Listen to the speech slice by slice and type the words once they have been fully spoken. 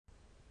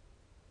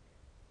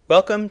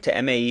Welcome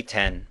to MAE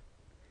 10.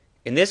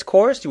 In this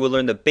course, you will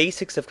learn the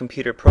basics of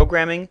computer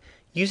programming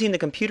using the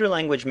computer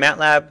language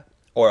Matlab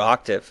or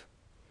Octave.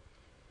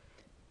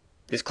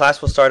 This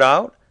class will start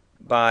out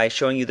by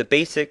showing you the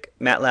basic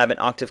Matlab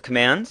and Octave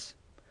commands.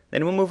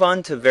 Then we'll move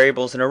on to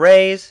variables and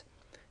arrays,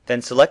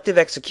 then selective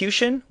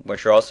execution,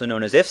 which are also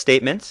known as if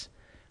statements,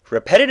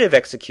 repetitive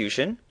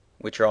execution,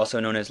 which are also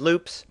known as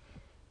loops,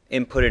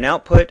 input and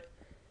output,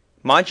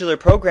 modular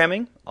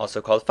programming,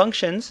 also called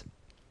functions,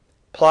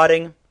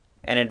 plotting,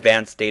 and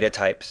advanced data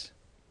types.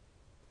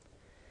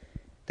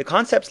 The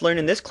concepts learned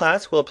in this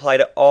class will apply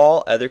to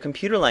all other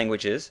computer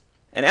languages,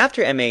 and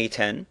after MAE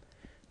 10,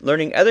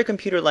 learning other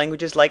computer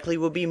languages likely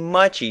will be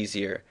much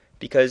easier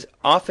because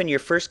often your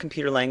first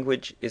computer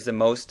language is the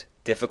most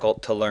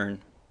difficult to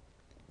learn.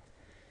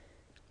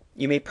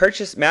 You may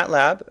purchase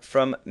Matlab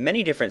from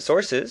many different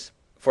sources.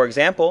 For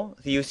example,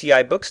 the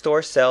UCI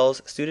bookstore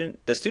sells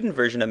the student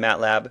version of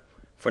Matlab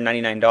for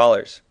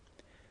 $99.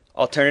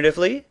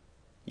 Alternatively,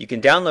 you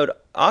can download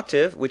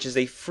Octave, which is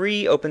a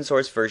free open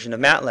source version of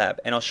Matlab,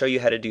 and I'll show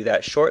you how to do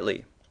that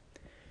shortly.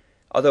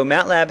 Although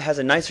Matlab has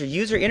a nicer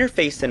user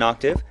interface than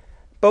Octave,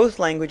 both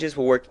languages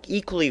will work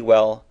equally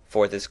well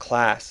for this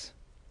class.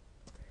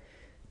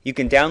 You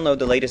can download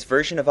the latest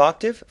version of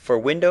Octave for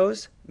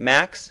Windows,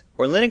 Macs,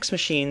 or Linux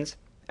machines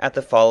at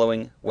the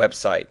following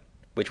website,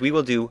 which we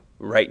will do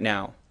right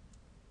now.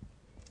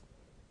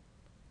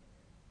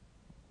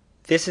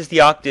 This is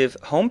the Octave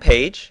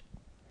homepage.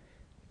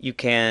 You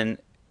can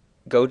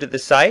go to the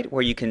site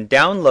where you can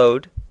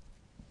download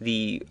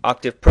the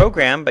Octave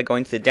program by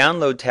going to the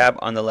Download tab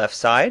on the left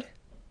side.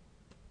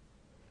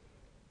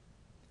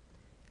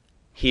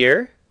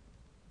 Here,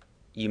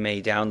 you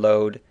may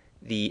download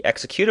the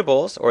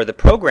executables or the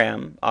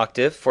program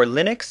Octave for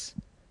Linux,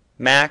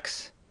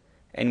 Macs,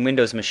 and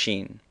Windows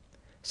machine.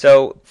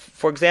 So,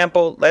 for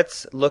example,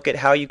 let's look at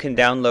how you can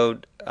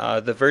download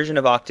the version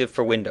of Octave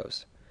for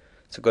Windows.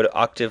 So go to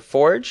Octave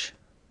Forge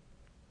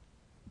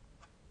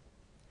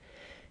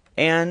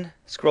and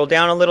scroll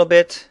down a little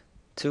bit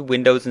to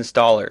Windows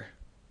Installer.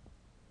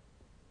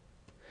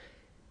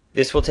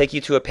 This will take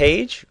you to a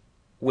page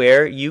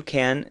where you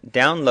can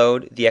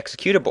download the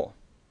executable.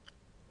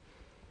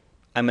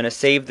 I'm going to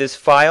save this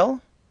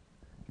file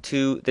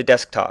to the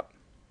desktop.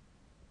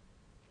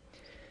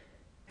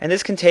 And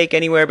this can take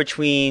anywhere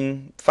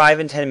between 5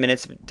 and 10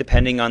 minutes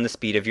depending on the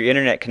speed of your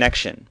internet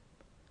connection.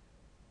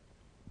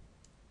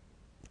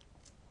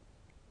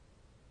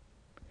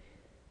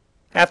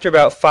 After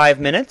about 5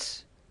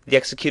 minutes, the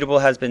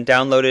executable has been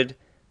downloaded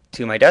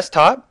to my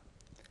desktop,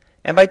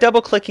 and by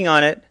double-clicking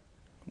on it,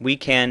 we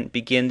can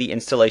begin the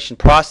installation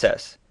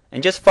process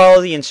and just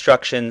follow the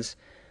instructions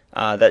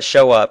that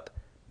show up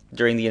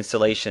during the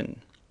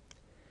installation.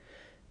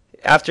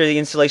 After the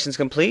installation is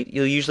complete,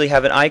 you'll usually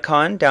have an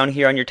icon down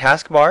here on your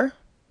taskbar.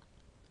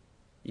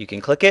 You can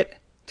click it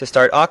to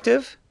start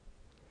Octave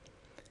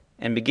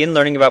and begin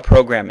learning about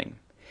programming.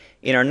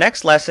 In our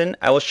next lesson,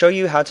 I will show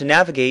you how to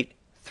navigate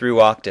through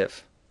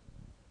Octave.